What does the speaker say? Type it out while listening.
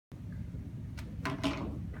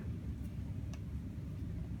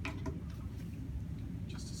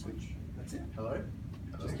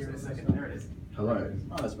Hello.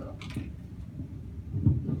 Oh, that's better.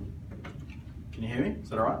 Can you hear me? Is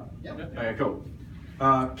that all right? Yeah. Okay, cool.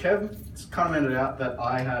 Kev's kind of made it out that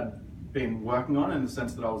I had been working on in the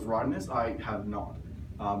sense that I was writing this. I have not.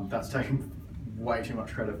 That's taken way too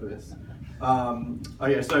much credit for this.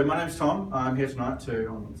 Okay, so my name's Tom. I'm here tonight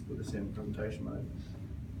to, let's put this in presentation mode.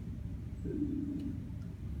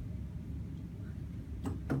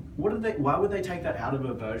 Why would they take that out of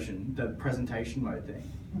a version, the presentation mode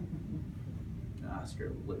thing? Screw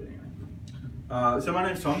it, we'll leave it anyway. So my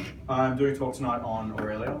name's Tom. I'm doing a talk tonight on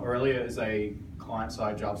Aurelia. Aurelia is a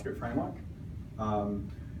client-side JavaScript framework.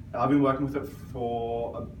 I've been working with it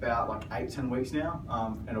for about like 8-10 weeks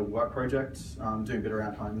now in a work project, doing a bit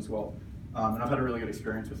around home as well. And I've had a really good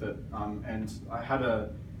experience with it. And I had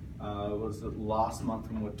what was it, last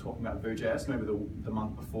month when we were talking about BrisJS, maybe the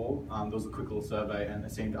month before, there was a quick little survey and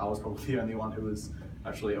it seemed I was probably the only one who was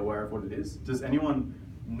actually aware of what it is. Does anyone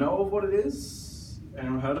know of what it is?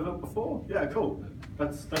 Anyone heard of it before? Yeah, cool.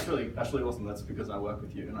 That's really awesome. That's because I work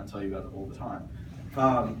with you and I tell you about it all the time.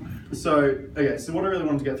 So what I really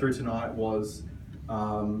wanted to get through tonight was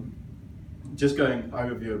just going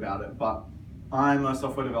overview about it. But I'm a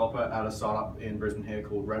software developer at a startup in Brisbane here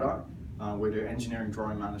called Redeye. We do engineering,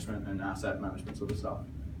 drawing management, and asset management sort of stuff.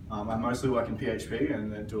 I mostly work in PHP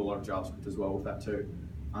and then do a lot of JavaScript as well with that too.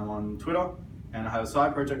 I'm on Twitter and I have a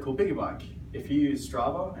side project called Piggybike. If you use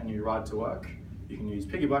Strava and you ride to work, you can use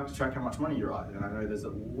Piggybike to track how much money you ride. And I know there's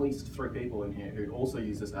at least 3 people in here who also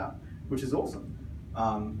use this app, which is awesome.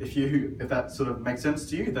 If that sort of makes sense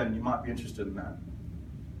to you, then you might be interested in that.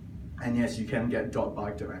 And yes, you can get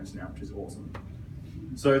 .bike domains now, which is awesome.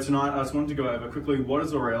 So tonight, I just wanted to go over quickly what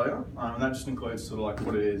is Aurelia, and that just includes sort of like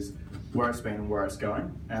what it is, where it's been, and where it's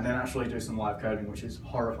going, and then actually do some live coding, which is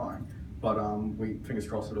horrifying, but we fingers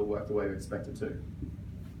crossed it'll work the way we expect it to.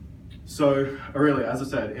 So Aurelia, as I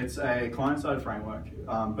said, it's a client-side framework,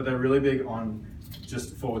 but they're really big on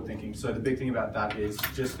just forward thinking. So the big thing about that is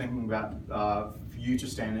just thinking about future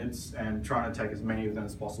standards and trying to take as many of them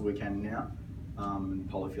as possible we can now, and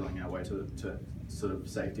polyfilling our way to sort of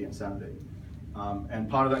safety and sanity. And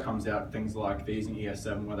part of that comes out things like they're using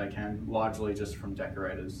ES7 where they can, largely just from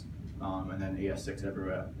decorators, and then ES6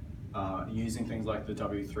 everywhere. Using things like the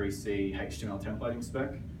W3C HTML templating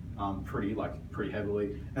spec pretty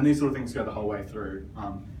heavily, and these sort of things go the whole way through.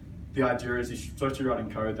 The idea is you're supposed to be writing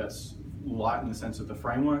code that's light in the sense of the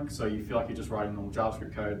framework, so you feel like you're just writing normal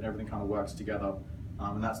JavaScript code and everything kind of works together,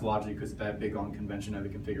 and that's largely because they're big on convention over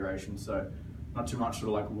configuration. So not too much sort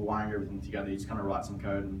of like wiring everything together, you just kind of write some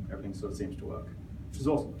code and everything sort of seems to work, which is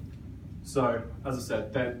awesome. So as I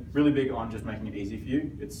said, they're really big on just making it easy for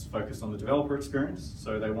you. It's focused on the developer experience,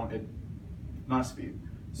 so they want it nice for you.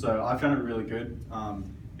 So I found it really good.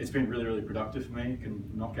 It's been really productive for me. You can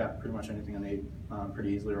knock out pretty much anything I need pretty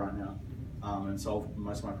easily right now and solve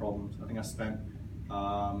most of my problems. I think I spent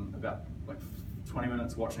about like 20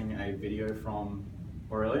 minutes watching a video from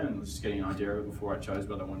Aurelia and was just getting an idea of it before I chose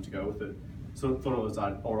whether I wanted to go with it. So I thought it was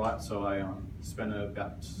all right, so I spent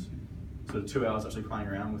about sort of 2 hours actually playing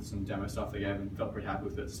around with some demo stuff they gave and felt pretty happy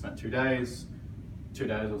with it. Spent 2 days. 2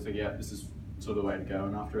 days I was like, yeah, this is sort of the way to go,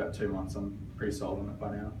 and after about 2 months I'm pretty sold on it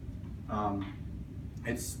by now.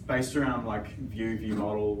 It's based around like view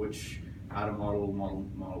model, which add a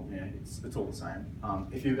model, yeah, it's all the same.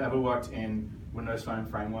 If you've ever worked in Windows Phone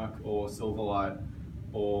Framework or Silverlight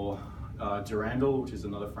or Durandal, which is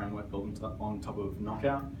another framework built on top of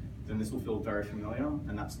Knockout, then this will feel very familiar,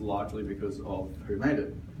 and that's largely because of who made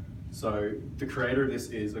it. So the creator of this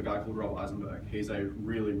is a guy called Rob Eisenberg. He's a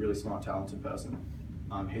really smart, talented person.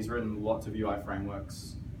 He's written lots of UI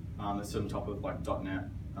frameworks that sit on top of like .NET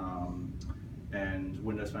and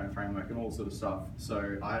Windows Phone Framework and all sort of stuff.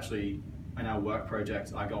 So I actually, in our work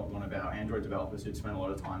project, I got one of our Android developers who'd spent a lot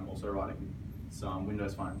of time also writing some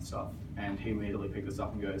Windows Phone stuff, and he immediately picked this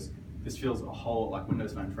up and goes, this feels a whole lot like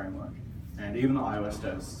Windows Phone Framework. And even the iOS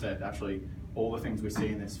devs said, actually, all the things we see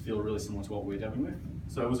in this feel really similar to what we're dealing with.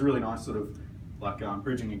 So it was a really nice sort of like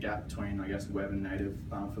bridging a gap between, I guess, web and native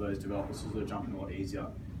for those developers who are jumping a lot easier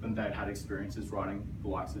than they'd had experiences writing the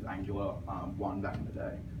likes of Angular 1 back in the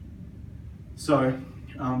day. So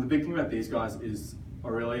the big thing about these guys is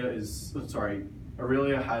Aurelia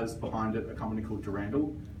has behind it a company called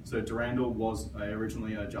Durandal. So Durandal was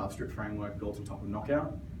originally a JavaScript framework built on top of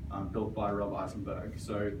Knockout, built by Rob Eisenberg.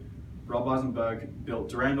 So Rob Eisenberg built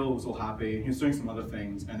Durandal, was all happy. He was doing some other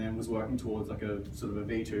things, and then was working towards like a sort of a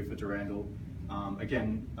V2 for Durandal.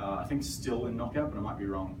 Again, I think still in Knockout, but I might be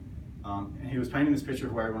wrong. And he was painting this picture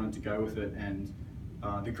of where he wanted to go with it, and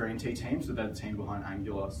the Green Tea team, so that team behind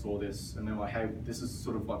Angular, saw this, and they were like, hey, this is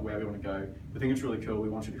sort of like where we want to go. We think it's really cool. We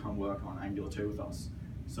want you to come work on Angular 2 with us.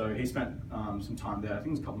 So he spent some time there, I think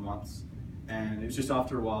it was a couple of months, and it was just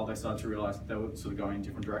after a while they started to realize that they were sort of going in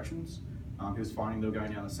different directions. He was finding they were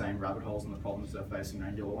going down the same rabbit holes and the problems they're facing in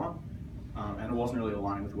Angular 1, and it wasn't really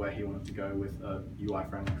aligning with where he wanted to go with a UI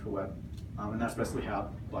framework for web. And that's basically how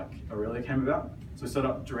Aurelia came about. So we set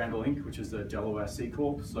up Durandal Inc., which is the Delaware C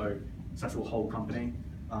Corp, so it's actual whole company.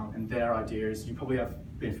 And their idea is, you probably have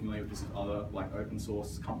been familiar with this with other open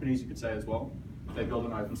source companies, you could say as well. They build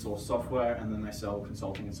an open source software and then they sell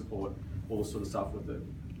consulting and support, all this sort of stuff with it.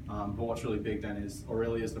 But what's really big then is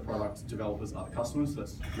Aurelia is the product, developers are the customers, so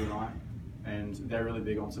that's you and I. And they're really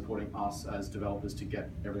big on supporting us as developers to get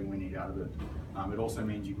everything we need out of it. It also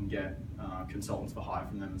means you can get consultants for hire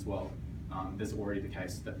from them as well. There's already the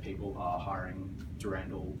case that people are hiring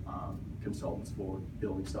Durandal consultants for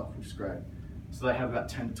building stuff, which is great. So they have about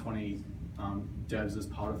 10 to 20 devs as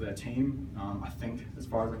part of their team. I think, as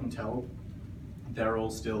far as I can tell, they're all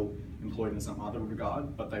still employed in some other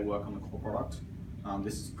regard, but they work on the core product.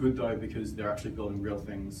 This is good though, because they're actually building real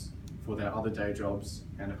things for their other day jobs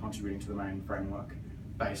and are contributing to the main framework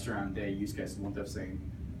based around their use cases and what they've seen.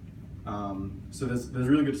 So there's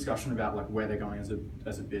really good discussion about where they're going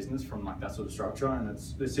as a business from that sort of structure, and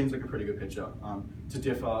it seems like a pretty good picture. To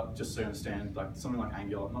differ, just so you understand, something like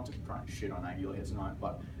Angular, not to try and shit on Angular here tonight,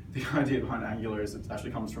 but the idea behind Angular is it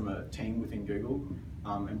actually comes from a team within Google,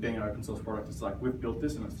 and being an open source product, it's we've built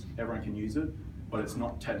this and everyone can use it, but it's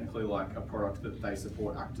not technically a product that they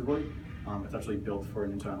support actively. It's actually built for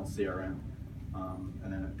an internal CRM,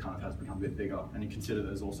 and then it kind of has become a bit bigger. And you consider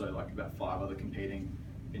there's also about 5 other competing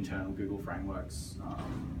internal Google frameworks,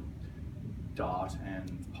 Dart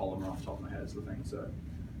and Polymer off the top of my head is the thing. So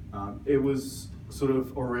it was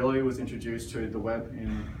Aurelia was introduced to the web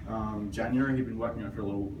in January. He'd been working on it for a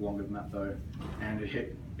little longer than that though, and it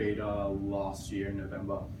hit beta last year in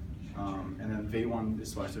November. And then V1 is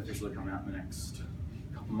supposed to officially come out in the next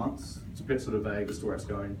couple of months. It's a bit vague as to where it's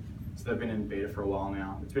going. So they've been in beta for a while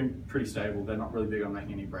now. It's been pretty stable. They're not really big on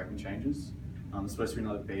making any breaking changes. There's supposed to be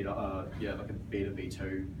another beta, a beta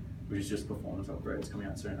V2, which is just performance upgrades coming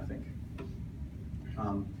out soon, I think.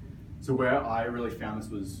 So where I really found this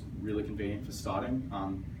was really convenient for starting,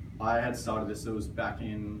 I had started this, it was back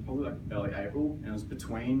in probably early April, and it was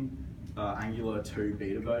between Angular 2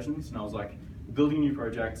 beta versions, and I was building a new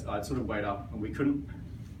project, I'd wait up, and we didn't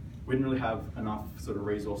really have enough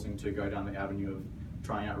resourcing to go down the avenue of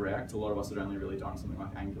trying out React. A lot of us had only really done something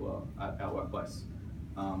like Angular at our workplace.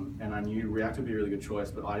 And I knew React would be a really good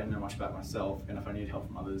choice, but I didn't know much about myself, and if I needed help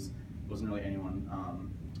from others, there wasn't really anyone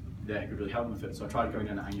there who could really help me with it. So I tried going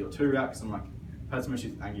down to Angular 2 React, because I've had some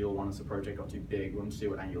issues with Angular 1 as the project got too big, wanted to see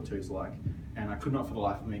what Angular 2 is like, and I could not for the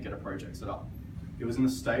life of me get a project set up. It was in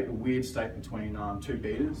a weird state between 2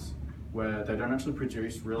 betas, where they don't actually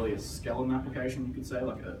produce really a skeleton application, you could say,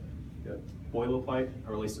 a boilerplate,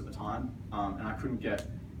 or at least at the time, and I couldn't get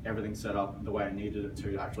everything set up the way I needed it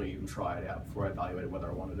to actually even try it out before I evaluated whether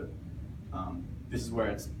I wanted it. This is where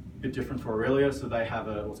it's a bit different for Aurelia, so they have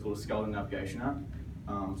what's called a skeleton navigation app.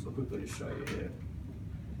 So I'll quickly just show you here.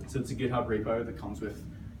 So it's a GitHub repo that comes with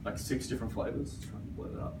 6 different flavors. Let's try and blow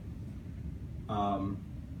that up.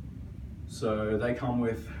 So they come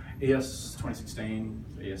with ES 2016,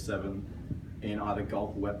 ES 7 in either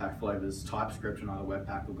Gulp or Webpack flavors, TypeScript in either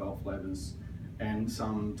Webpack or Gulp flavors, and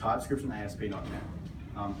some TypeScript and ASP.NET.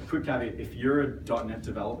 A quick caveat, if you're a .NET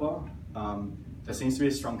developer, there seems to be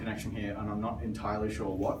a strong connection here, and I'm not entirely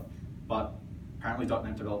sure what, but apparently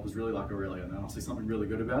 .NET developers really like Aurelia, and they must see something really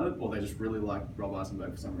good about it, or they just really like Rob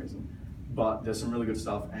Eisenberg for some reason. But there's some really good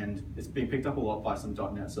stuff, and it's been picked up a lot by some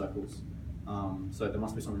 .NET circles, so there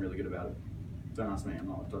must be something really good about it. Don't ask me, I'm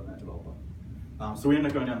not a .NET developer. So we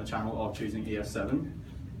ended up going down the channel of choosing ES7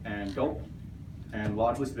 and Gulp, and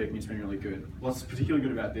largely speaking, it's been really good. What's particularly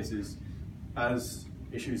good about this is, as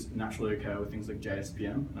issues naturally occur with things like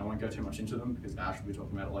JSPM, and I won't go too much into them because Ash will be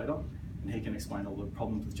talking about it later, and he can explain all the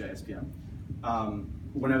problems with JSPM.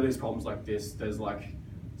 Whenever there's problems like this, there's a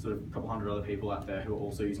couple hundred other people out there who are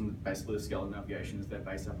also using basically the skeleton navigation as their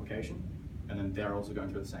base application, and then they're also going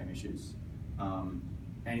through the same issues.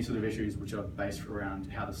 Any sort of issues which are based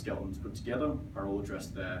around how the skeleton's put together are all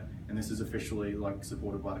addressed there, and this is officially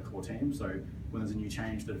supported by the core team. So when there's a new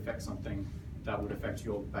change that affects something that would affect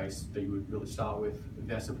your base that you would really start with,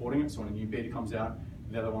 they're supporting it. So when a new beta comes out,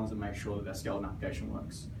 they're the ones that make sure that their skeleton application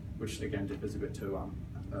works, which again differs a bit to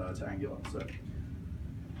Angular. So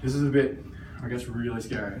this is a bit, I guess, really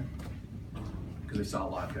scary because we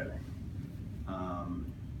start live coding.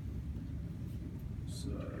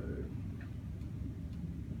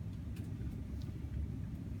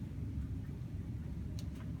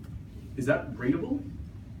 Is that readable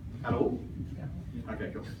at all? Yeah.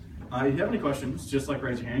 Okay, cool. If you have any questions, just like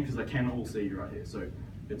raise your hand because I can all see you right here, so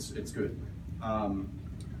it's good.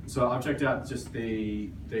 So I've checked out just the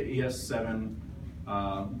ES7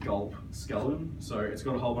 Gulp skeleton. So it's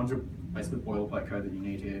got a whole bunch of basically boilerplate code that you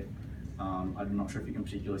need here. I'm not sure if you can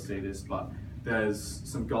particularly see this, but there's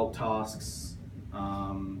some Gulp tasks,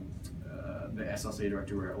 the SRC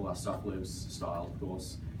directory where all our stuff lives, style of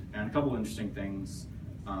course, and a couple of interesting things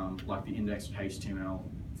like the indexed HTML.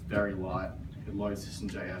 It's very light. It loads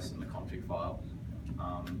system.js in the config file.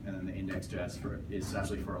 And then the index.js is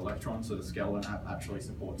actually for Electron, so the skeleton app actually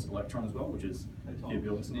supports Electron as well, which is if you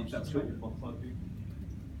build something that's cool.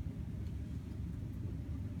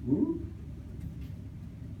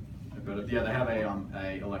 But yeah, they have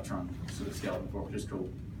a Electron sort of skeleton for it, which is cool.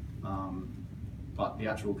 But the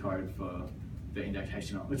actual code for the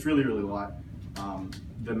index.html, it's really, really light.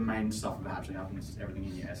 The main stuff that actually happens is everything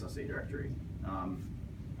in your SRC directory.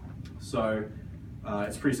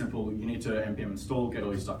 It's pretty simple. You need to npm install, get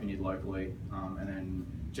all your stuff you need locally, and then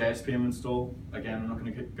JSPM install. Again, I'm not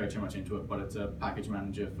going to go too much into it, but it's a package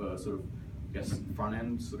manager for sort of, I guess, front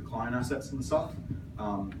end sort of client assets and stuff.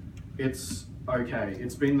 It's okay.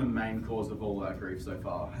 It's been the main cause of all our grief so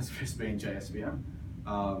far, has just been JSPM.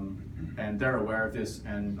 And they're aware of this,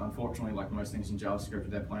 and unfortunately, like most things in JavaScript,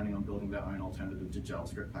 they're planning on building their own alternative to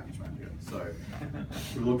JavaScript package manager. So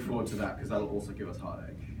we look forward to that because that'll also give us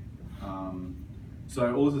heartache.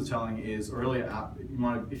 So all this is telling is Aurelia app,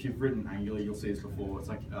 if you've written Angular, you'll see this before. It's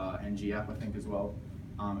like ng app, I think, as well.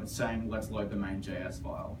 It's saying, let's load the main JS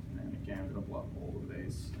file. And again, I'm going to blow up all of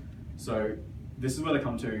these. So this is where they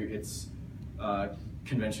come to. It's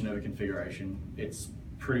convention over configuration. It's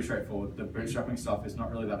pretty straightforward. The bootstrapping stuff is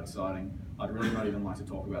not really that exciting. I'd really not even like to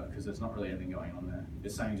talk about it because there's not really anything going on there.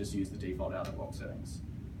 It's saying just use the default out-of-box settings.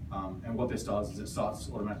 And what this does is it starts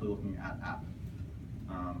automatically looking at app.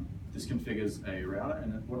 This configures a router,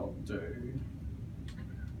 and what I'll do,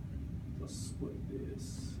 let's split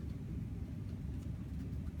this.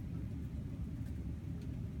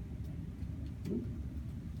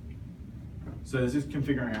 So this is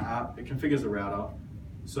configuring our app. It configures a router.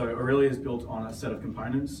 So Aurelia is built on a set of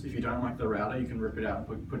components. If you don't like the router, you can rip it out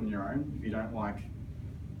and put in your own. If you don't like,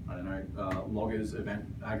 I don't know, loggers, event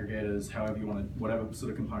aggregators, however you want to, whatever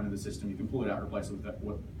sort of component of the system, you can pull it out, replace it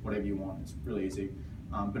with whatever you want. It's really easy.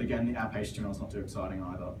 But again, the app HTML is not too exciting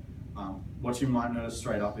either. What you might notice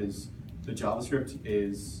straight up is the JavaScript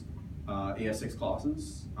is ES6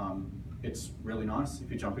 classes. It's really nice if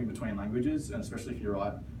you're jumping between languages, and especially if you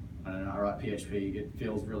write, I don't know, I write PHP, it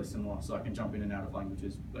feels really similar, so I can jump in and out of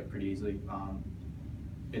languages like pretty easily.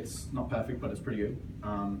 It's not perfect, but it's pretty good.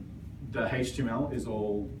 The HTML is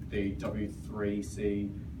all the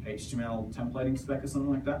W3C HTML templating spec or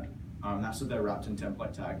something like that. That's what they're wrapped in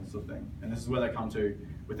template tags sort of thing. And this is where they come to,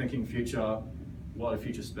 we're thinking future, what are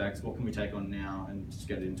future specs, what can we take on now, and just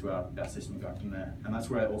get it into our system and go from there. And that's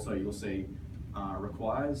where also you'll see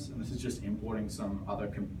requires, and this is just importing some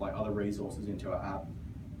other resources into our app.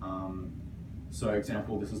 So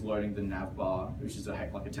example, this is loading the nav bar, which is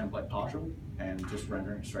like a template partial, and just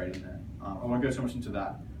rendering it straight in there. I won't go too much into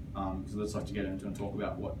that, because I'd just like to get into and talk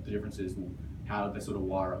about what the difference is, how they sort of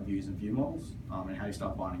wire up views and view models, and how you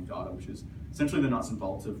start binding data, which is essentially the nuts and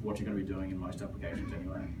bolts of what you're going to be doing in most applications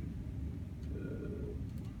anyway.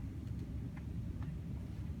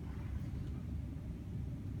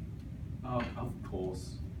 Of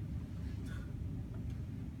course.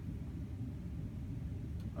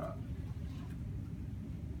 Alright.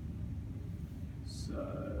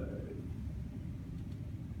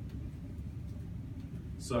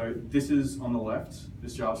 So this is on the left,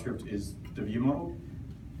 this JavaScript is the view model,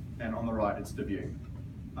 and on the right it's the view.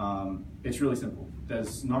 It's really simple.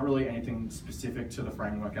 There's not really anything specific to the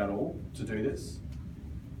framework at all to do this.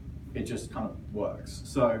 It just kind of works.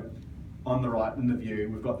 So on the right in the view,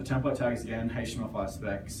 we've got the template tags again, HTML5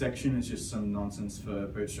 spec. Section is just some nonsense for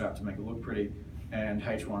Bootstrap to make it look pretty, and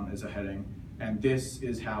H1 is a heading. And this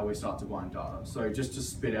is how we start to bind data. So just to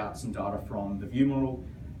spit out some data from the view model,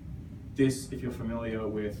 this, if you're familiar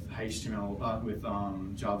with HTML, with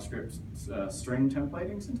JavaScript string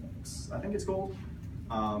templating syntax, I think it's called,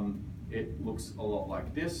 it looks a lot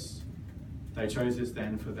like this. They chose this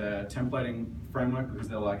then for their templating framework because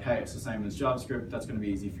they're like, hey, it's the same as JavaScript, that's going to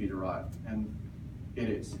be easy for you to write. And it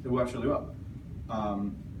is. It works really well.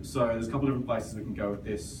 So there's a couple of different places we can go with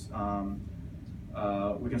this.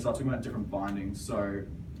 We can start talking about different bindings. So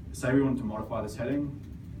say we wanted to modify this heading,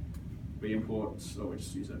 we import, or we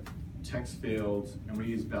just use a text field, and we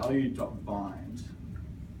use value.bind.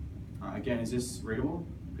 Again, is this readable?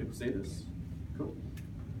 People see this? Cool.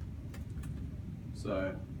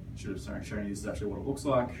 So should have shown you this is actually what it looks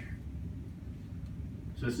like.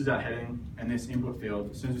 So this is our heading, and this input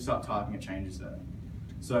field, as soon as we start typing, it changes there.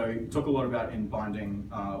 So talk a lot about in binding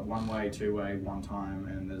one way, two way, one time,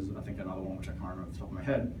 and there's I think another one which I can't remember off the top of my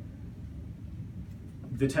head.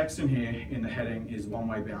 The text in here in the heading is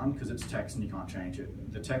one-way bound because it's text and you can't change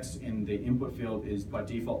it. The text in the input field is by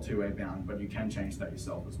default two-way bound, but you can change that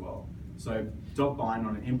yourself as well. So .bind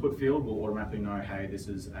on an input field will automatically know, hey, this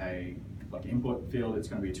is a input field, it's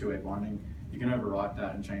going to be a two-way binding. You can overwrite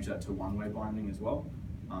that and change that to one-way binding as well.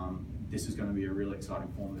 This is going to be a really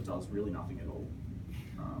exciting form that does really nothing at all.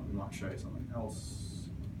 We might show you something else.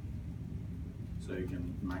 So you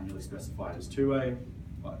can manually specify it as two-way,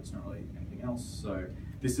 but it's not really anything else. So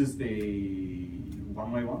this is the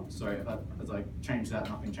one-way one. So as I change that,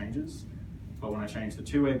 nothing changes. But when I change the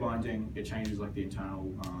two-way binding, it changes like the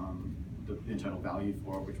internal value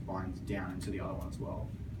for it, which binds down into the other one as well.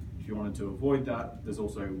 If you wanted to avoid that, there's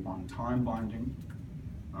also one-time binding.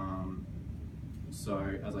 So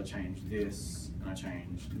as I change this and I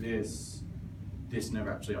change this, this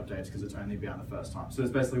never actually updates because it's only bound the first time. So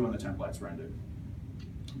it's basically when the template's rendered.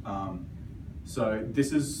 So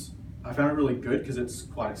this is, I found it really good because it's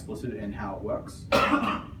quite explicit in how it works.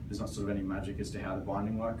 There's not sort of any magic as to how the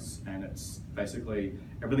binding works, and it's basically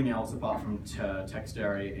everything else apart from text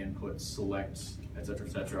area, input, select,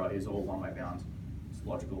 etc., is all one-way bound. It's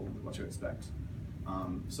logical, what you expect.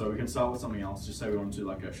 So we can start with something else. Just say we want to do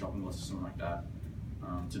like a shopping list or something like that.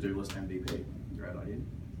 To-do list MVP, great idea.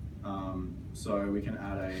 So we can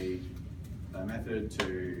add a method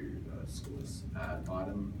to let's add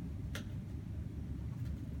item,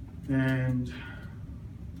 and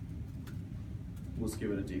we'll just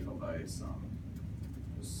give it a default value, something.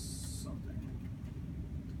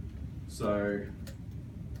 So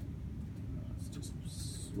it's just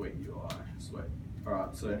sweet UI, sweet. All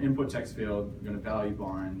right, so an input text field, we're going to value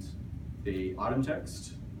bind the item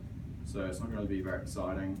text. So it's not going to be very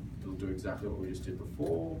exciting. It'll do exactly what we just did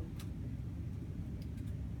before.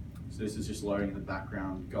 So this is just loading in the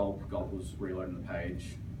background. Gulp was reloading the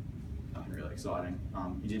page. Nothing really exciting.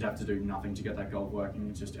 You did have to do nothing to get that gulp working.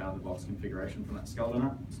 It's just out of the box configuration from that skeleton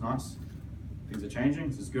app. It's nice. Things are changing.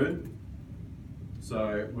 This is good.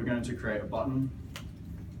 So we're going to create a button.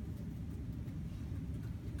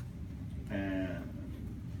 And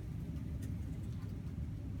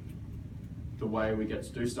the way we get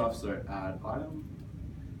to do stuff, so add item.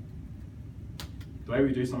 The way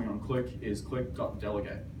we do something on click is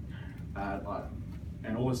click.delegate, add item.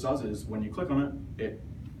 And all this does is when you click on it, it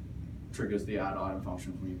triggers the add item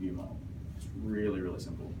function from your view model. It's really, really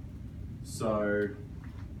simple. So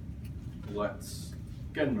let's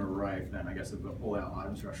get an array then, I guess, of all our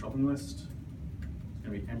items for our shopping list. It's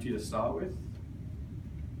going to be empty to start with.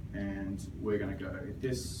 And we're going to go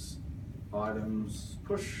this items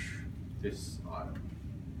push this item.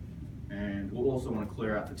 And we'll also want to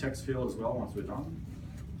clear out the text field as well once we're done.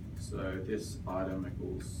 So this item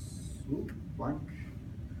equals blank.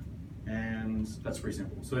 And that's pretty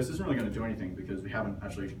simple. So this isn't really going to do anything because we haven't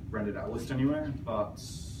actually rendered our list anywhere, but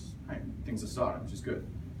hey, things are starting, which is good.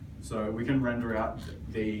 So we can render out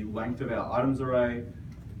the length of our items array.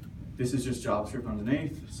 This is just JavaScript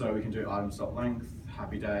underneath, so we can do items.length,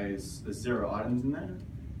 happy days. There's 0 items in there.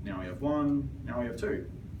 Now we have 1, now we have 2.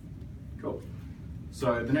 Cool.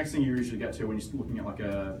 So the next thing you usually get to when you're looking at like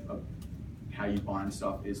how you bind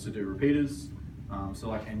stuff is to do repeaters. So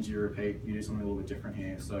like ng repeat, you do something a little bit different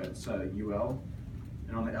here. So it's ul,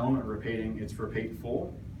 and on the element repeating, it's repeat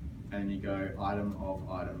for, and you go item of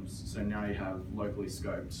items. So now you have locally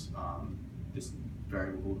scoped this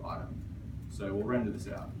variable called item. So we'll render this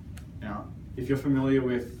out. Now, if you're familiar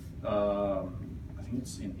with, I think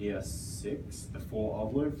it's in ES6, the for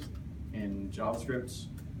of loop in JavaScript,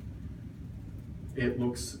 it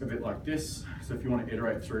looks a bit like this. So if you want to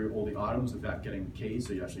iterate through all the items without getting the key,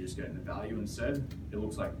 so you're actually just getting the value instead, it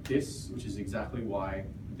looks like this, which is exactly why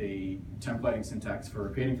the templating syntax for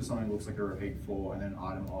repeating for something looks like a repeat for and then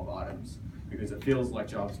item of items, because it feels like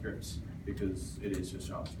JavaScript, because it is just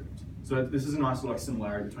JavaScript. So this is a nice little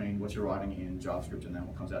similarity between what you're writing in JavaScript and then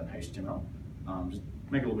what comes out in HTML. Just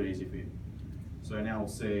make it a little bit easier for you. So now we'll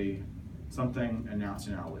see something announced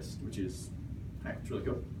in our list, which is, hey, it's really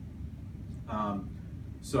cool.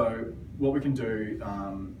 So what we can do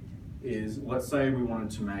is, let's say we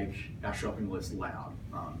wanted to make our shopping list loud.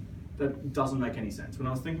 That doesn't make any sense. When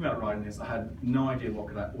I was thinking about writing this, I had no idea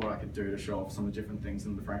what I could do to show off some of the different things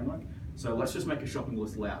in the framework. So let's just make a shopping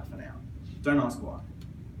list loud for now. Don't ask why.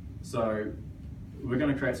 So we're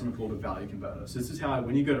going to create something called a value converter. So this is how,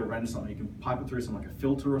 when you go to render something, you can pipe it through something like a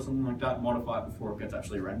filter or something like that, modify it before it gets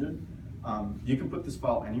actually rendered. You can put this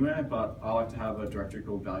file anywhere, but I like to have a directory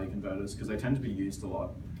called value converters because they tend to be used a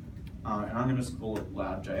lot. and I'm going to call it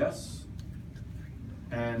loud.js.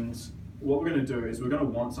 And what we're going to do is we're going to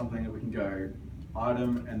want something that we can go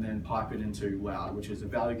item and then pipe it into loud, which is a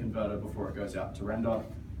value converter before it goes out to render.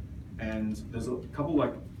 And there's a couple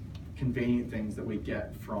like convenient things that we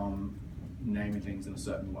get from naming things in a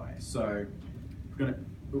certain way. So we're going to,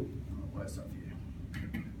 where's that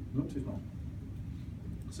here? Not too small.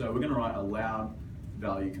 So we're going to write a loud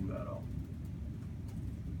value converter.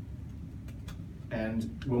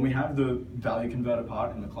 And when we have the value converter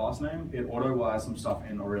part in the class name, it auto-wires some stuff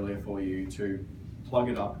in Aurelia for you to plug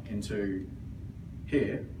it up into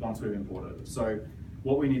here once we've imported it. So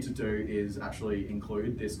what we need to do is actually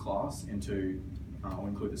include this class into, or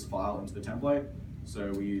include this file into the template.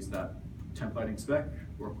 So we use that templating spec,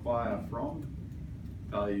 require from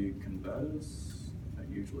value converters. That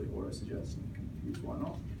usually auto-suggests, and confused why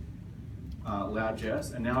not.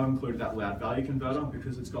 Loud.js, and now I've included that loud value converter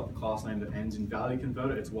because it's got the class name that ends in value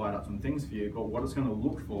converter. It's wired up some things for you, but what it's going to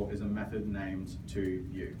look for is a method named to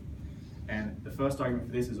you. And the first argument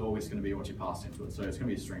for this is always going to be what you passed into it. So it's going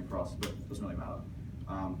to be a string for us, but it doesn't really matter.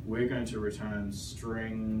 We're going to return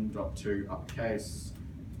string.to uppercase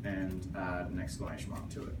and add an exclamation mark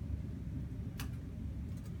to it.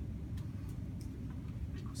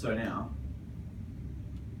 So now,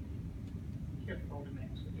 You have folder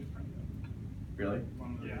names for different. really?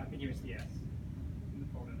 Yeah, I think it was yes in the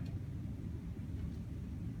folder name.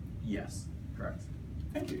 Yes, correct.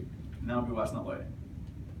 Thank you. Now it'll be why it's not loading.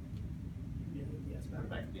 Yes, but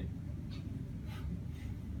back again.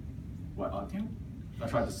 What, damn? I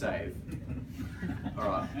tried to save. All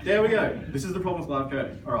right, there we go. This is the problem with live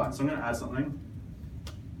coding. All right, so I'm gonna add something.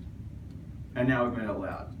 And now we've made it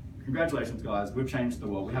loud. Congratulations, guys, we've changed the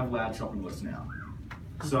world. We have loud shopping lists now.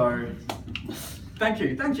 So, thank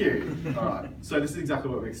you. All right, so this is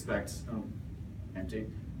exactly what we expect. Oh, empty.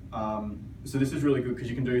 So this is really good because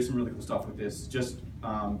you can do some really cool stuff with this. Just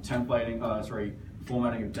formatting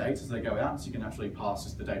of dates as they go out. So you can actually pass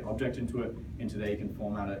just the date object into it. Into there you can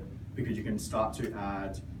format it because you can start to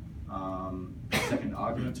add a second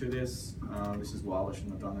argument to this. This is wild, I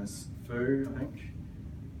shouldn't have done this. Foo, I think.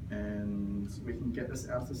 And we can get this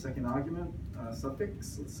out to the second argument,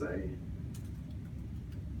 suffix, let's say.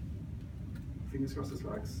 Fingers crossed this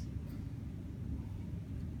works.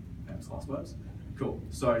 Famous last words. Cool.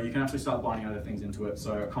 So you can actually start binding other things into it.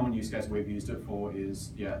 So a common use case we've used it for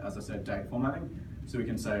is, yeah, as I said, date formatting. So we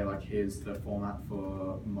can say like, here's the format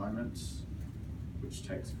for moment, which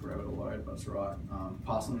takes forever to load, but that's right.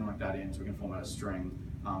 Pass something like that in so we can format a string.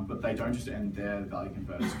 But they don't just end there, the value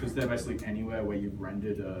converters, because they're basically anywhere where you've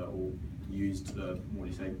rendered or used the, what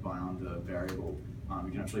do you say, bound a variable.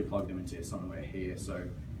 You can actually plug them into somewhere here. So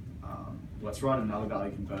let's write another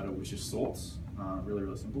value converter, which is sorts. Really,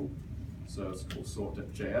 really simple. So it's called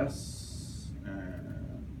sort.js.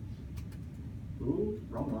 Ooh,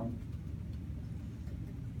 wrong one.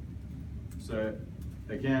 So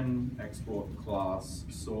again, export class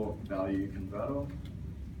sort value converter.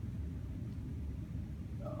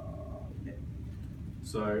 Yeah.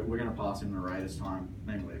 So we're going to pass in an array this time.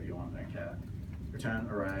 Name whatever you want, don't care. Return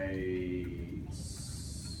array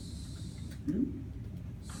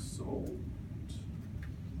sort.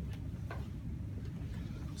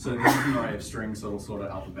 So this is an array of strings, so it'll sort it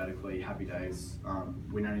alphabetically. Happy days.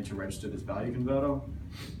 We now need to register this value converter.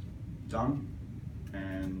 Done.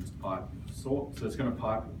 And pipe sort. So it's going to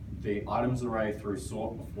pipe the items array through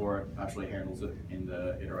sort before it actually handles it in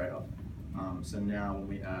the iterator. So now when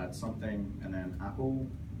we add something and then apple,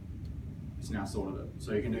 it's now sorted it.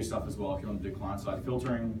 So you can do stuff as well if you want to do client-side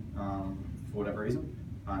filtering for whatever reason.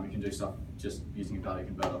 You can do stuff just using a value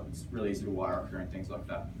converter. It's really easy to wire up here and things like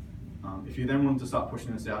that. If you then want to start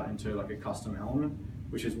pushing this out into like a custom element,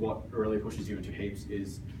 which is what Aurelia pushes you into heaps,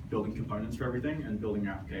 is building components for everything and building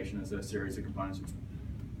your application as a series of components which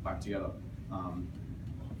back together.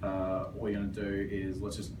 All you're going to do is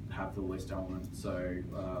let's just have the list element. So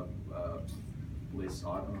list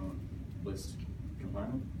item, list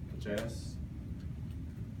component, JS.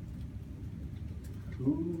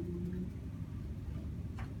 Ooh.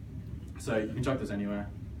 So you can chuck this anywhere.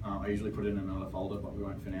 I usually put it in another folder, but we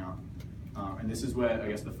won't for now. And this is where I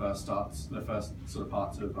guess the first sort of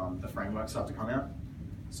parts of the framework start to come out.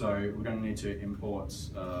 So we're going to need to import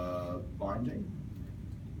binding.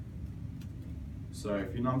 So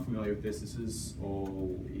if you're not familiar with this is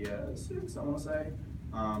all ES6, I want to say.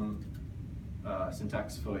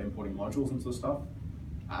 Syntax for importing modules and sort of stuff.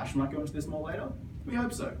 Ash might go into this more later. We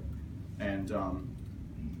hope so. And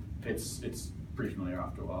it's pretty familiar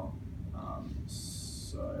after a while.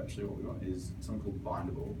 So actually what we want is something called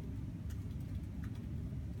bindable.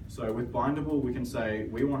 So with bindable, we can say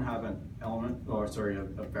we want to have an element, or sorry, a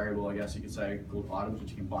variable, I guess you could say, called items, which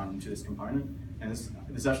you can bind into this component. And this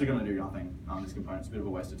is actually going to do nothing. This component's a bit of a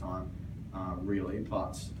waste of time, really.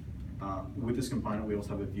 But with this component, we also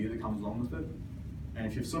have a view that comes along with it. And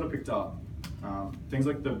if you've sort of picked up things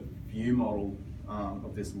like the view model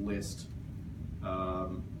of this list,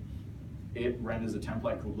 it renders a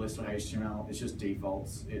template called list.html. It's just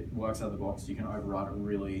defaults. It works out of the box. You can override it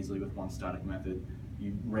really easily with one static method.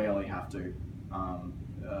 You rarely have to.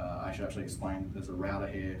 I should actually explain, there's a router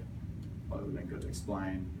here, but it would have been good to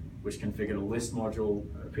explain, which configured a list module,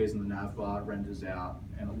 appears in the nav bar, renders out,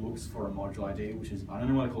 and it looks for a module ID, which is, I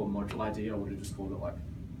don't know what I call a module ID, I would have just called it like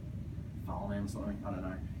file name or something, I don't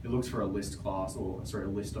know. It looks for a list class, or sorry, a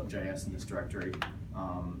list.js in this directory.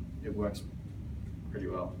 It works pretty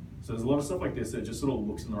well. So there's a lot of stuff like this that just sort of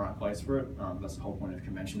looks in the right place for it. That's the whole point of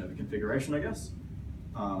convention over configuration, I guess.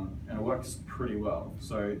 And it works pretty well.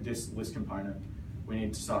 So this list component, we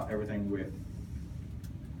need to start everything with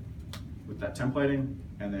that templating,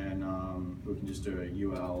 and then we can just do a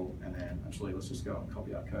UL, and then actually let's just go and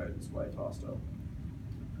copy our code. It's way faster.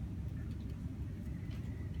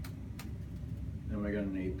 Then we're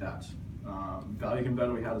going to need that value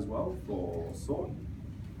converter we had as well for sort.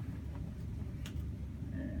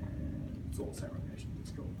 And it's all the same location.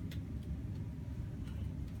 It's cool.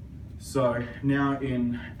 So now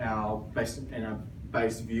in our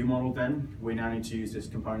base view model, then we now need to use this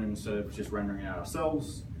component instead of just rendering it out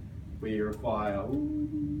ourselves. We require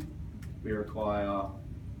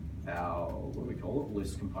our, what do we call it?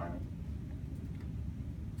 List component.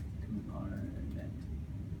 Yeah,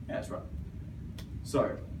 that's right.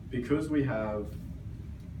 So because we have,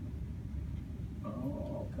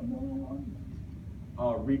 oh, come on.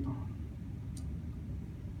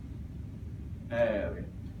 There we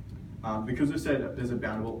go. Because we said there's a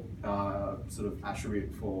boundable sort of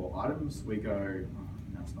attribute for items, we go, oh,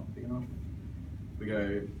 no, it's not big enough. We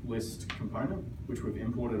go list component, which we've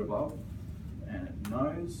imported above, and it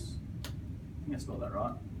knows, I think I spelled that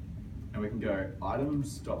right. And we can go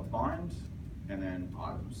items.bind, and then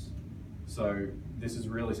items. So this is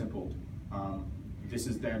really simple. This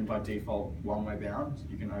is then by default one-way bound.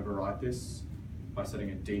 You can overwrite this by setting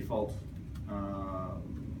a default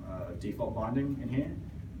binding in here.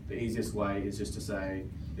 The easiest way is just to say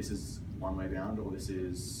this is one-way bound or this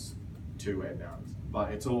is two-way bound.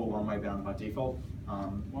 But it's all one-way bound by default.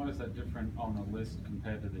 Why is that different on the list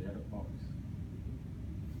compared to the edit box?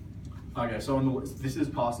 Okay, so on the list, this is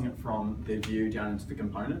passing it from the view down into the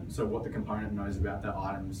component. So what the component knows about that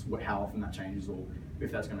items, how often that changes, or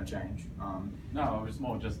if that's going to change. No, it's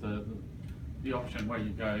more just the option where you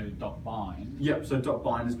go .bind. Yep, so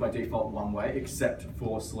 .bind is by default one way, except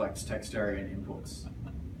for select text area and inputs.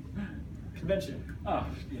 Convention. Oh,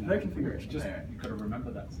 no configuration. Just you've got to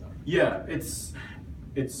remember that stuff. Yeah, it's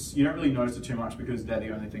you don't really notice it too much because they're the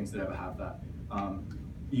only things that ever have that.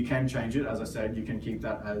 You can change it, as I said, you can keep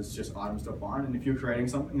that as just items.bind, and if you're creating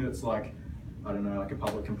something that's like, I don't know, like a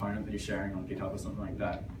public component that you're sharing on GitHub or something like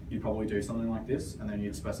that, you'd probably do something like this, and then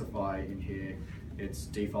you'd specify in here its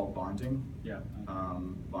default binding,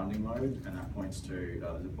 binding mode, and that points to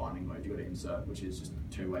there's a binding mode you've got to insert, which is just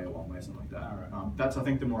two-way or one-way, something like that. Right. That's, I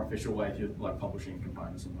think, the more official way if you're like publishing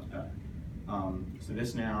components, something like that. So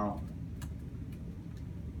this now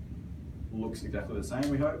looks exactly the same,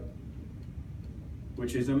 we hope,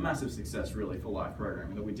 which is a massive success really for live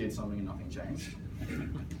programming, that we did something and nothing changed.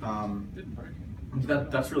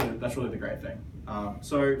 That's really the great thing.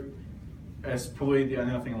 So it's probably the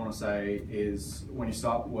only other thing I want to say is when you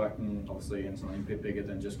start working obviously in something a bit bigger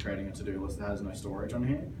than just creating a to-do list that has no storage on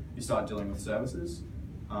here, you start dealing with services.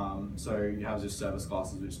 So you have just service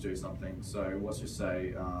classes which do something. So let's just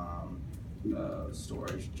say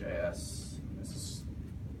storage.js. This is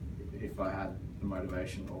if I had the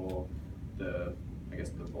motivation or the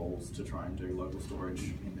balls to try and do local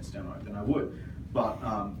storage in this demo, then I would. But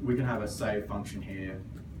we can have a save function here,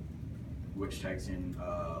 which takes in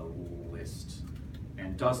a list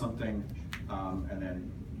and does something, and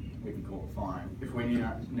then we can call it fine. If we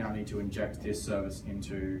now need to inject this service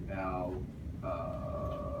into our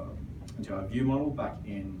view model back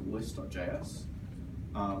in list.js,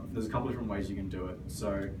 there's a couple different ways you can do it.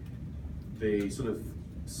 So the sort of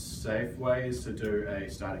safe way is to do a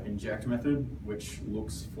static inject method, which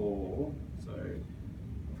looks for, so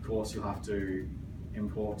of course you'll have to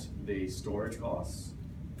import the storage class,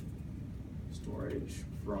 storage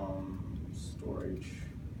from storage.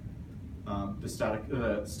 The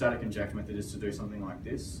static inject method is to do something like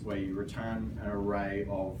this, where you return an array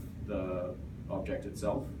of the object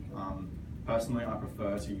itself. Personally, I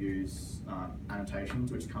prefer to use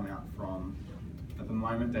annotations which come out from At the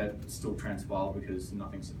moment, they're still transpiled because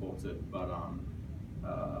nothing supports it, but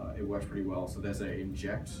it works pretty well. So there's an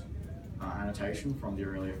inject annotation from the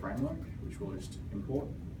Aurelia framework, which we'll just import.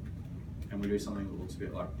 And we do something that looks a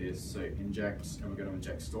bit like this. So inject, and we're going to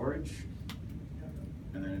inject storage.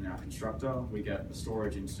 And then in our constructor, we get a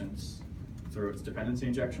storage instance through its dependency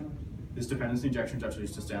injection. This dependency injection is actually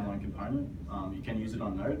just a standalone component. You can use it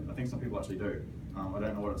on Node. I think some people actually do. I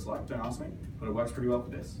don't know what it's like, don't ask me, but it works pretty well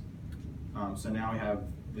for this. So now we have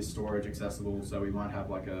this storage accessible, so we might have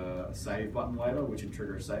like a save button later, which would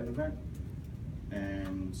trigger a save event.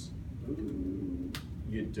 And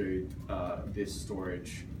you'd do this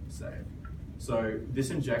storage save. So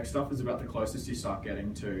this inject stuff is about the closest you start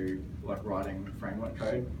getting to like writing framework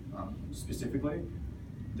code specifically.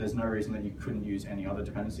 There's no reason that you couldn't use any other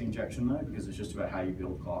dependency injection though, because it's just about how you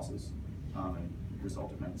build classes and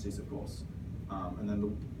result dependencies, of course. And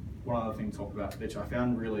then one other thing to talk about, which I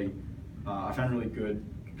found really good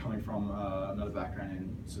coming from another background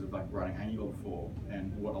in sort of like writing Angular before,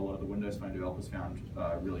 and what a lot of the Windows Phone developers found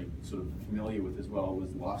really sort of familiar with as well,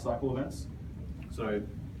 was lifecycle events. So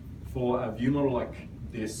for a view model like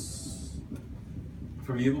this,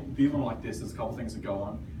 there's a couple things that go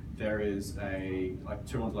on. There is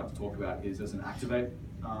two ones I'd like to talk about is there's an activate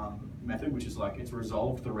method, which is like it's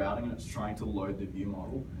resolved the routing and it's trying to load the view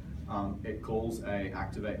model. It calls a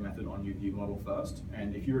activate method on your view model first,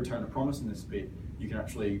 and if you return a promise in this bit, you can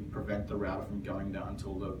actually prevent the router from going down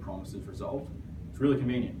until the promise is resolved. It's really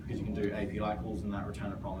convenient because you can do API calls and that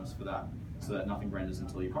return a promise for that, so that nothing renders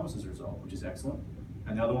until your promise is resolved, which is excellent.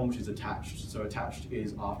 And the other one, which is attached. So attached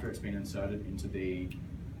is after it's been inserted into the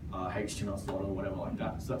HTML slot or whatever like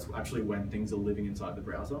that. So that's actually when things are living inside the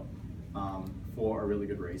browser for a really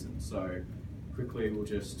good reason. So quickly, we'll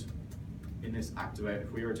just, in this activate,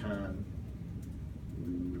 if we return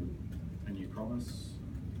a new promise.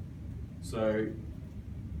 So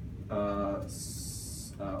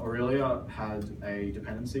Aurelia had a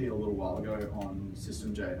dependency a little while ago on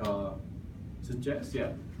system.js,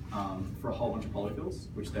 yeah, for a whole bunch of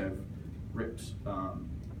polyfills, which they've ripped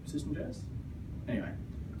system.js. Anyway,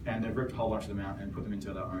 and they've ripped a whole bunch of them out and put them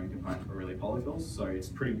into their own component for Aurelia polyfills. So it's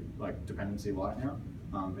pretty like dependency light now.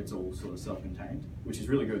 It's all sort of self-contained, which is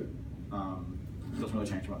really good. Doesn't really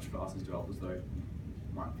change much for us as developers though.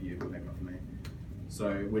 Might for you, but maybe not for me.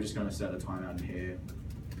 So we're just going to set a timeout in here,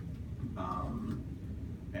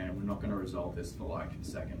 and we're not going to resolve this for like a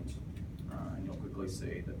second. And you'll quickly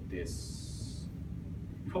see that this,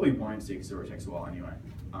 you probably won't see because it takes a while anyway.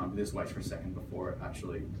 But this waits for a second before it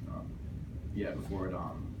actually,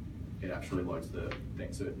 it actually loads the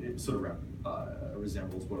thing. So it sort of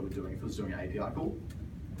resembles what it would be doing if it was doing an API call.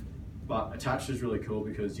 But attached is really cool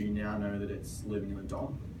because you now know that it's living in the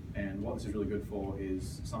DOM. And what this is really good for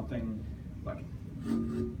is something like,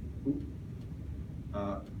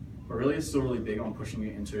 Aurelia is still really big on pushing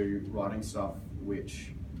it into writing stuff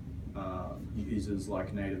which uses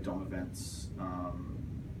like native DOM events,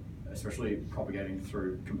 especially propagating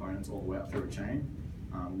through components all the way up through a chain,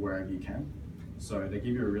 wherever you can. So they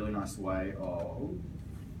give you a really nice way of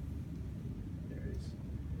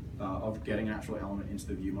getting an actual element into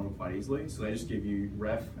the view model quite easily. So they just give you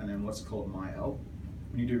ref and then let's call it myl.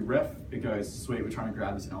 When you do ref, it goes, sweet, we're trying to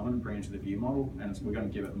grab this element and bring it to the view model, and we're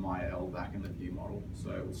going to give it myl back in the view model. So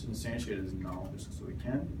let's instantiate it as null just so we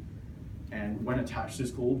can. And when attached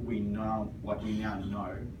is called, we now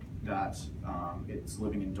know that it's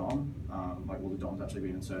living in DOM, the DOM's actually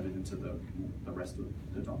been inserted into the rest of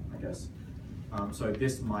the DOM, I guess. So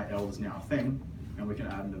this myl is now a thing, and we can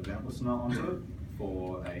add an event listener onto it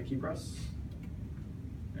for a key press.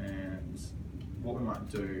 And what we might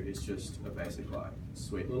do is just a basic like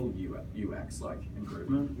sweet little UX like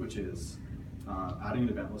improvement, which is adding an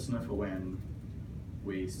event listener for when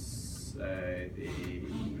we say the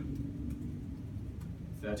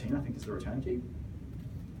 13, I think is the return key.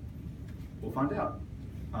 We'll find out.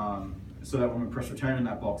 So that when we press return in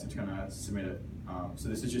that box, it's going to submit it. So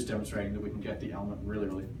this is just demonstrating that we can get the element really,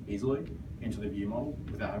 really easily into the view model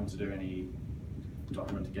without having to do any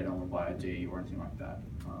document to get element by ID or anything like that.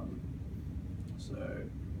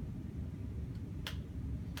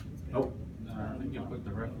 Oh. I think you put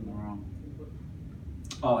the ref in the wrong.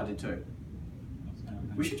 Oh, I did too.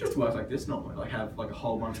 We should just work like this normally, like have like a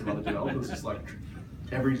whole bunch of other developers, just like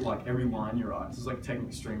every line you write. This is like taking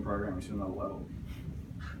extreme programming to another level.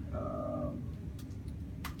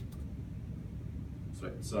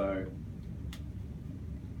 So,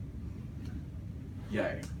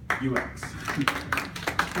 yay, UX.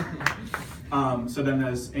 So then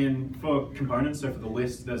there's, for components, so for the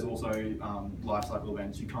list, there's also lifecycle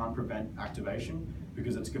events. You can't prevent activation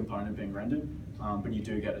because it's a component being rendered. but you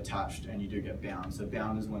do get attached and you do get bound. So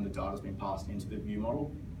bound is when the data's been passed into the view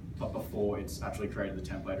model, but before it's actually created the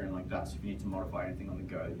template or anything like that. So if you need to modify anything on the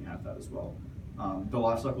go, you have that as well. The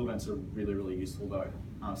lifecycle events are really, really useful though,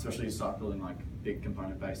 especially if you start building like big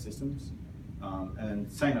component-based systems. And then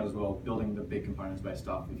saying that as well, building the big components-based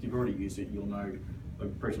stuff, if you've already used it, you'll know,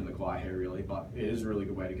 like preaching to the choir here really, but it is a really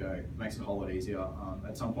good way to go. It makes it a whole lot easier.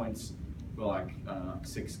 At some points, we're like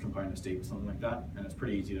 6 components deep or something like that, and it's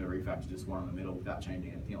pretty easy to refactor just one in the middle without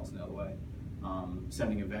changing anything else in the other way.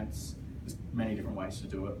 Sending events, there's many different ways to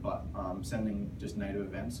do it, but sending just native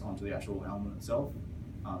events onto the actual element itself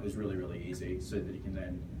is really, really easy, so that you can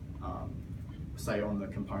then, say on the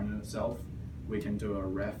component itself, we can do a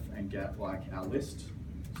ref and get like our list.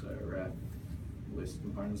 So ref list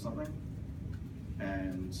component or something.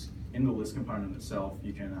 And in the list component itself,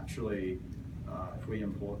 you can actually, if we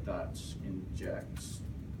import that, inject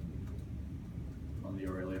on the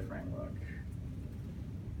Aurelia framework,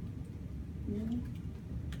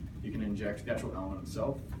 you can inject the actual element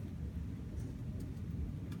itself.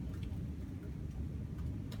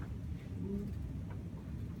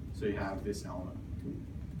 So you have this element.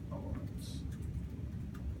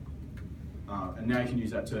 And now you can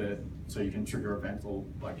use that so you can trigger events or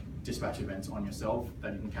like dispatch events on yourself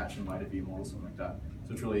that you can catch in later view models, something like that.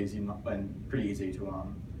 So it's really easy and pretty easy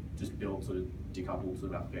to just build sort of decoupled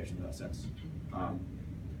sort of application in that sense.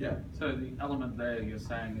 Yeah. So the element there you're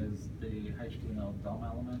saying is the HTML DOM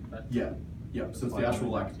element? Yeah. So it's the actual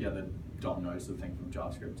like the DOM node sort of thing from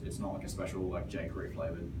JavaScript. It's not like a special like jQuery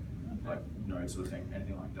flavored like node sort of thing,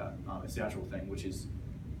 anything like that. It's the actual thing, which is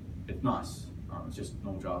it's nice. It's just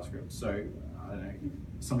normal JavaScript. So I don't know.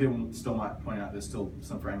 Some people still might point out there's still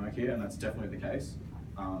some framework here, and that's definitely the case.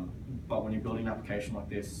 But when you're building an application like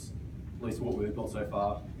this, at least what we've built so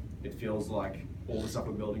far, it feels like all the stuff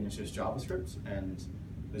we're building is just JavaScript, and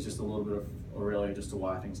there's just a little bit of Aurelia just to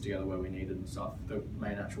wire things together where we need it and stuff. The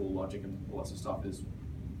main actual logic and lots of stuff is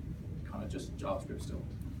kind of just JavaScript still.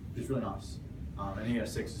 It's really nice. And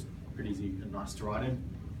ES6 is pretty easy and nice to write in.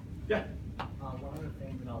 Yeah. One of the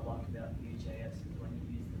things that I like about Vue.js is when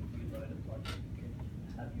you use the Vue loader plugin, you can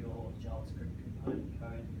have your JavaScript component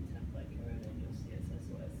code, template code, and your CSS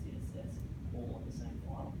or SCSS all on the same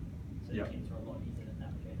file. So Yep. things are a lot easier to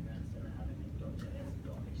navigate around instead of having a .js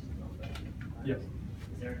or .html components. Yep.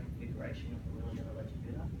 Is there a configuration if we're really going to let you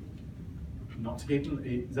do that? Not to keep them,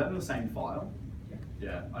 is that in the same file?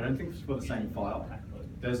 Yeah, I don't think it's for the same file.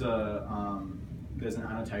 There's an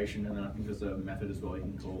annotation, and then I think there's a method as well you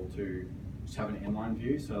can call to just have an inline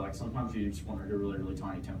view. So like sometimes you just want a really, really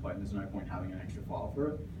tiny template, and there's no point having an extra file for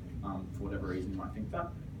it. For whatever reason you might think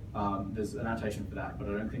that. There's an annotation for that, but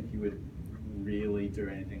I don't think you would really do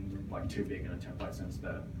anything like too big in a template sense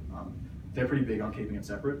there. They're pretty big on keeping it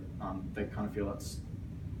separate. They kind of feel that's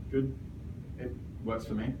good. It works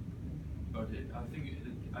for me. But I think,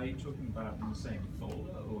 are you talking about in the same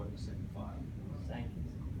folder or in the same file? Same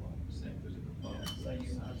physical file. Same physical file. So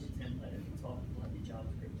you have your template at the top, like your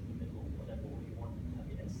JavaScript in the middle, whatever you want, you have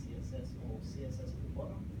your SCSS or CSS at the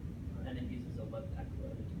bottom, and it uses a Webpack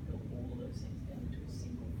loader to build all of those things down into a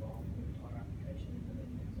single file for your entire application, and then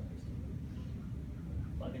you can host it.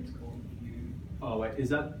 Plugins called Vue. Oh wait, is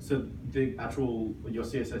that, so the actual, your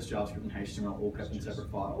CSS, JavaScript, and HTML all kept in separate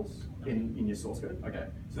files in your source code? Okay,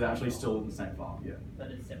 so they're actually still in the same file, yeah.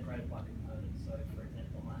 But it's separated by components. So, for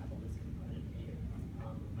example, I have a list component here.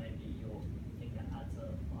 Maybe your thing that adds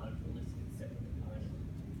a item to a list is a separate component.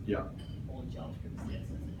 Yeah. All JavaScript,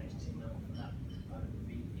 CSS, and HTML for that component would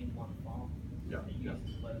be in one file. Yeah, It yeah.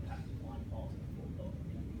 uses Webpack to find files in a full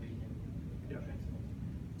document and read them. Yeah. Transport.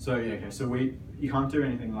 So yeah, okay, so you can't do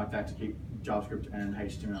anything like that to keep JavaScript and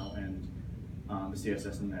HTML and the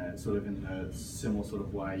CSS in there, sort of in a similar sort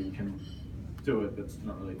of way. You can do it, but it's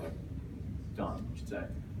not really like done, I should say.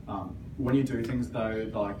 When you do things though,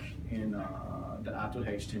 like in the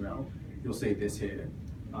app.html, you'll see this here.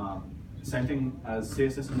 Same thing as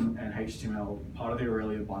CSS and HTML. Part of the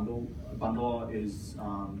Aurelia bundler is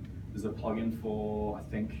there's a plugin for, I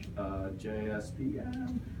think,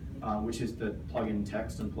 JSPM, which is the plugin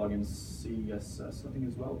text and plugin CSS, I think,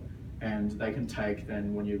 as well. And they can take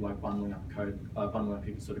then, when you're like bundling up code, bundling up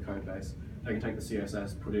your sort of code base, they can take the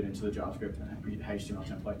CSS, put it into the JavaScript, and put HTML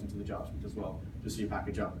template into the JavaScript as well, just so you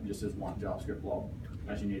package up just as one JavaScript blob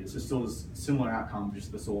as you need it. So still a similar outcome,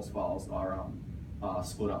 just the source files are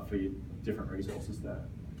split up for your different resources there,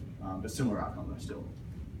 but similar outcome though still.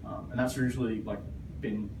 And that's usually like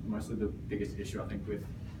been mostly the biggest issue I think with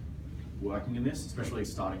working in this, especially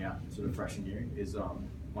starting out sort of fresh and new, is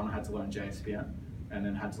one, I had to learn JSPM, and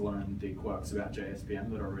then had to learn the quirks about JSPM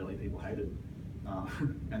that are really people hated,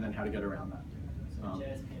 and then how to get around that. So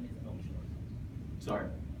JSPM is an optional. Sorry?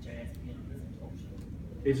 JSPM isn't optional.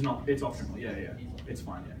 It's not. It's optional. Yeah, yeah. It's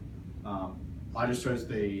fine. Yeah. I just chose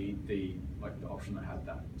the option that had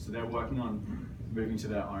that. So they're working on moving to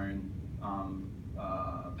their own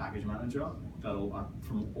package manager. That'll,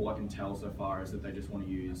 from all I can tell so far, is that they just want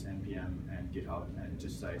to use npm and GitHub and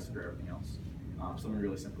just say screw everything else. Something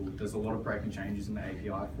really simple. There's a lot of breaking changes in the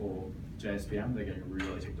API for JSPM. They're getting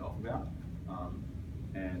really ticked off about,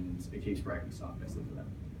 and it keeps breaking stuff basically for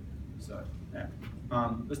them. So yeah,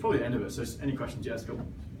 that's probably the end of it. So any questions? Yes, go.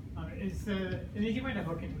 Is an easy way to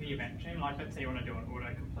hook into the event chain, like let's say you want to do an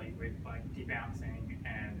autocomplete with like debouncing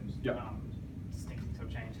and Yep. distinct until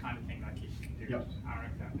change kind of thing, like you can do Yep.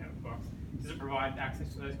 RF out of the box. Does it provide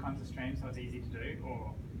access to those kinds of streams so it's easy to do,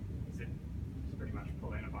 or is it just pretty much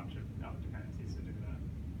pull in a bunch of other dependencies to do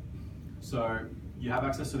that? So you have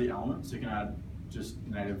access to the elements. So you can add just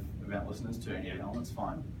native event listeners to any of the elements.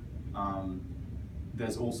 Fine.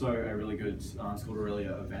 There's also a really good, it's called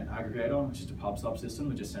Aurelia event aggregator, which is a pub subsystem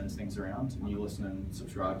that just sends things around, and you listen and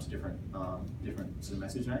subscribe to different sort of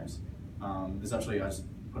message names. There's actually, I just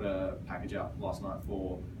put a package out last night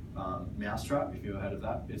for Mousetrap, if you've ever heard of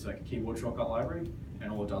that. It's like a keyboard shortcut library, and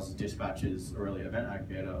all it does is dispatches Aurelia event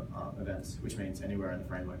aggregator events, which means anywhere in the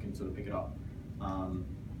framework can sort of pick it up.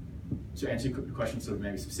 To answer your question sort of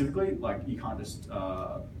maybe specifically, like you can't just,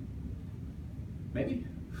 maybe?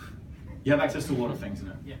 You have access to a lot of things in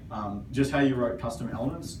it. Yeah. Just how you wrote custom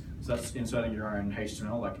elements, so that's inserting your own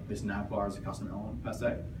HTML, like this navbar is a custom element per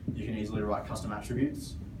se. You can easily write custom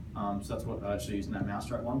attributes. So that's what I actually use in that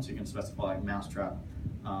Mousetrap one. So you can specify Mousetrap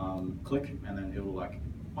click, and then it will like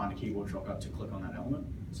find a keyboard shortcut to click on that element.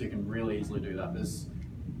 So you can really easily do that. There's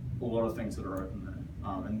a lot of things that are open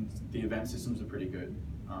there. And the event systems are pretty good.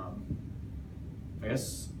 I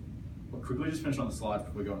guess we'll quickly just finish on the slides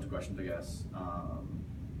before we go into questions, I guess.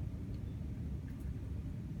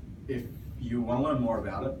 If you want to learn more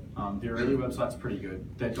about it, the Aurelia website's pretty good.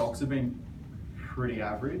 Their docs have been pretty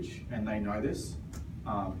average, and they know this.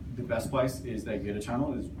 The best place is their Gitter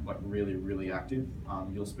channel is like really, really active.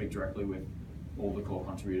 You'll speak directly with all the core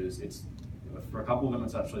contributors. It's for a couple of them,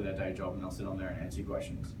 it's actually their day job, and they'll sit on there and answer your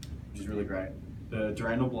questions, which is really great. The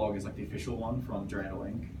Durandal blog is like the official one from Durandal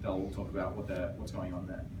Inc. They'll talk about what's going on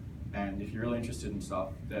there. And if you're really interested in stuff,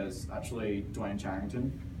 there's actually Dwayne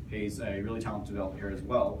Charrington. He's a really talented developer here as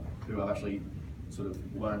well, who I've actually sort of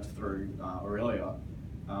learned through Aurelia.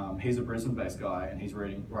 He's a Brisbane-based guy, and he's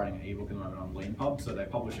writing an ebook at the moment on LeanPub. So they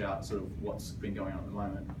publish out sort of what's been going on at the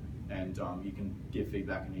moment, and you can give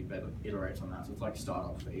feedback and he iterates on that. So it's like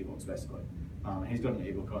startups for ebooks basically. He's got an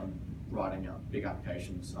ebook on writing big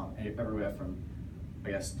applications everywhere from, I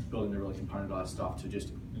guess, building the really componentized stuff to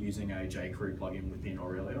just using a jQuery plugin within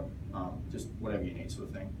Aurelia, just whatever you need sort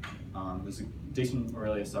of thing. There's a decent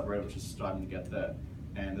Aurelia subreddit which is starting to get there,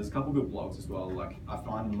 and there's a couple good blogs as well. Like I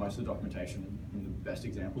find most of the documentation and the best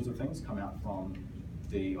examples of things come out from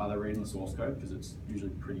either reading the source code, because it's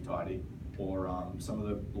usually pretty tidy, or some of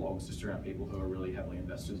the blogs just around people who are really heavily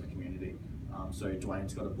invested in the community. So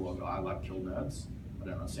Dwayne's got a blog, I Like Kill Nerds. I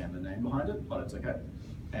don't understand the name behind it, but it's okay.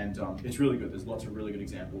 And it's really good. There's lots of really good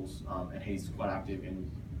examples, and he's quite active in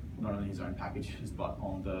not only his own packages, but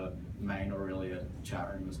on the main Aurelia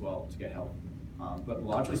chat room as well to get help. But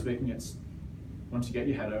largely speaking, it's once you get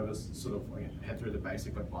your head over, sort of like head through the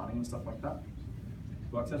basic like binding and stuff like that,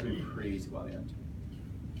 it works out to be pretty easy by the end.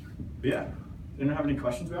 But yeah, anyone have any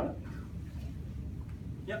questions about it?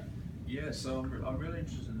 Yep. Yeah, so I'm really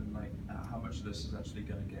interested in like how much of this is actually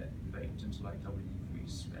going to get baked into like W3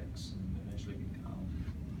 specs and eventually become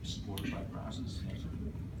supported by browsers.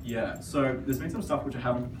 Yeah, so there's been some stuff which I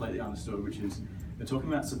haven't completely understood, which is they're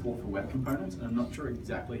talking about support for web components, and I'm not sure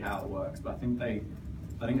exactly how it works, but I think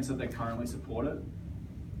it's that they currently support it,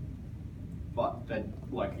 but they're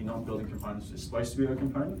like you're not building components it's supposed to be web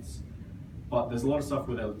components. But there's a lot of stuff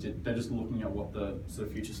where they're just looking at what the sort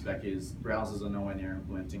of future spec is. Browsers are nowhere near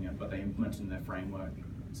implementing it, but they implement it in their framework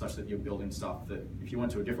such that you're building stuff that if you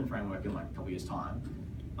went to a different framework in like a couple of years' time,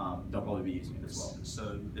 they'll probably be using it as well.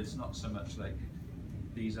 So it's not so much like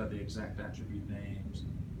these are the exact attribute names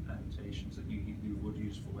and annotations that you would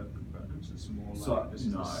use for web components. It's more like this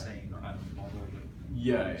is the same kind of model that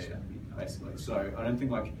Yeah, basically. So I don't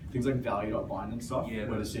think like things like value.bind and stuff,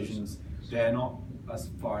 where decisions, they're not, as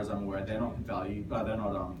far as I'm aware, they're not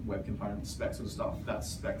web component specs sort of stuff. That's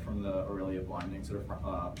spec from the Aurelia binding sort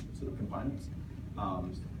of components.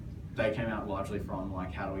 They came out largely from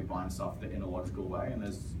like how do we bind stuff in a logical way, and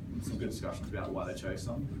there's some good discussions about why they chose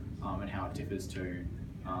some and how it differs to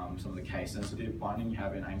some of the case-sensitive binding you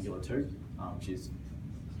have in Angular 2, which is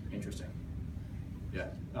interesting.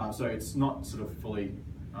 Yeah, so it's not sort of fully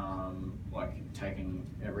like taking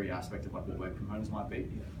every aspect of like what web components might be,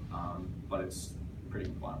 but it's pretty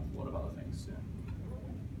compliant with a lot of other things. Yeah.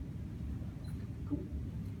 Cool.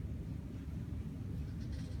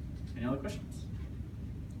 Any other questions?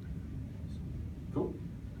 Cool.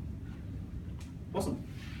 Awesome.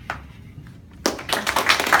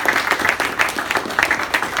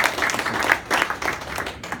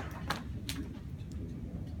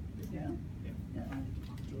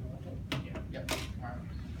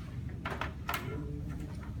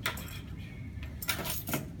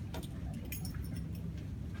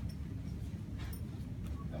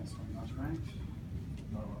 Thanks very much, Frank.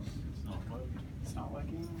 It's not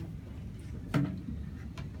working.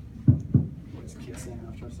 We'll just kiss in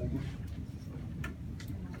after a second.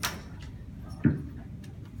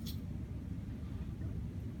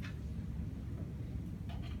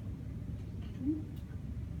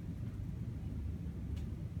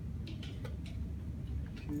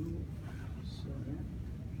 Cool. So, 1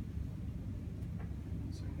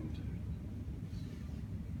 second.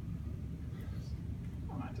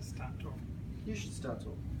 I might just start talking. You should start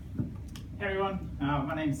talking. Hey everyone,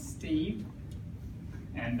 my name's Steve,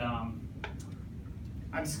 and I'm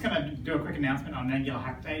just going to do a quick announcement on Angular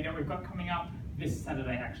Hack Day that we've got coming up this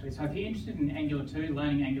Saturday actually. So if you're interested in Angular 2,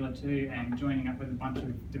 learning Angular 2 and joining up with a bunch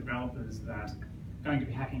of developers that are going to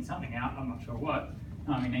be hacking something out, I'm not sure what,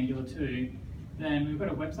 in Angular 2, then we've got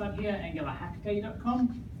a website here,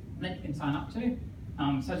 angularhackday.com, that you can sign up to.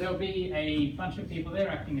 So there'll be a bunch of people there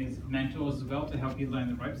acting as mentors as well to help you learn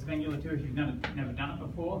the ropes of Angular 2 if you've never done it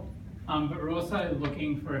before. But we're also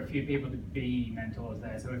looking for a few people to be mentors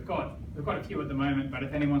there. So we've got a few at the moment, but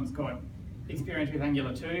if anyone's got experience with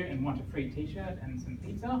Angular 2 and want a free t-shirt and some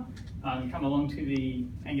pizza, come along to the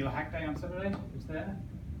Angular Hack Day on Saturday, it's there.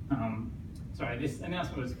 Sorry, this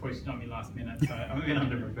announcement was pushed on me last minute, so I'm a bit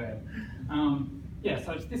underprepared. Yeah,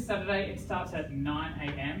 so it's this Saturday. It starts at 9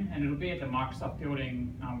 AM and it'll be at the Microsoft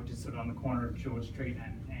building, which is sort of on the corner of George Street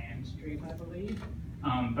and Ann Street, I believe.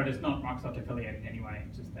 But it's not Microsoft affiliated anyway,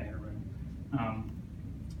 it's just they had a room.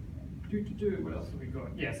 What else have we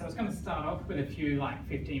got? Yeah, so it's going to start off with a few like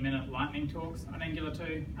 15-minute lightning talks on Angular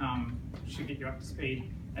 2, should get you up to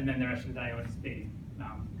speed, and then the rest of the day will just be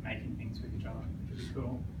making things with each other, which is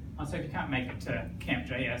cool. So if you can't make it to Camp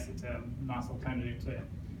JS, it's a nice alternative to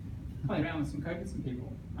play around with some code with some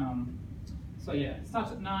people. So yeah, it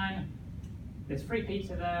starts at 9, there's free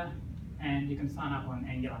pizza there, and you can sign up on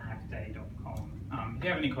angularhackday.com. If you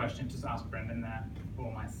have any questions, just ask Brendan there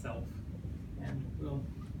or myself, and we'll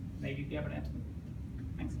maybe be able to answer them.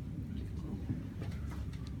 Thanks.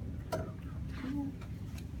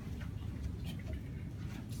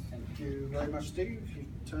 Thank you very much, Steve. You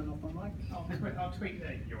turn off my mic. I'll tweet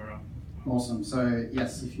the URL. Awesome. So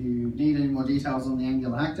yes, if you need any more details on the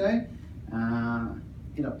Angular Hack Day,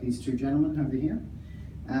 hit up these two gentlemen over here.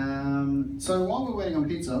 So while we're waiting on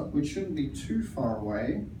pizza, which shouldn't be too far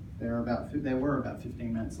away, they were about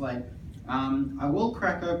 15 minutes late. I will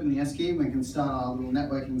crack open the S key and we can start our little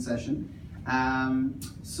networking session.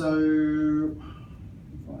 So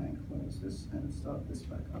if I close this and start this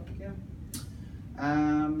back up again.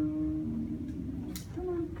 Come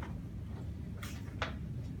on.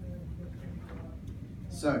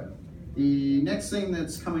 So the next thing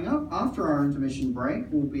that's coming up after our intermission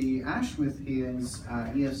break will be Ash with his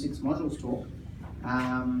EF6 modules talk.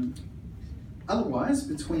 Otherwise,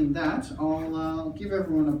 between that, I'll give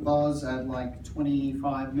everyone a buzz at like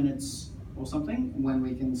 25 minutes or something when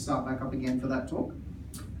we can start back up again for that talk.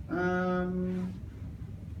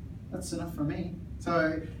 That's enough for me.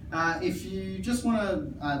 So if you just want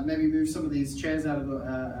to maybe move some of these chairs out of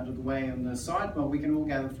the way on the side, well, we can all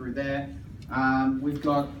gather through there. We've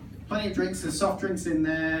got plenty of drinks. There's soft drinks in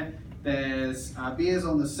there. There's beers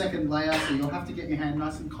on the second layer, so you'll have to get your hand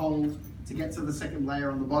nice and cold to get to the second layer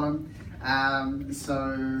on the bottom.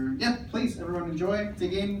 So yeah, please, everyone enjoy,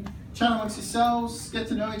 dig in, chat amongst yourselves, get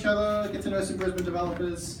to know each other, get to know some Brisbane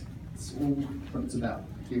developers. It's all what it's about.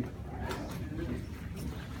 Thank you.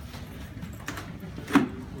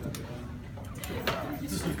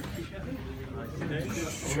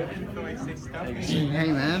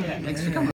 Hey man, thanks for coming.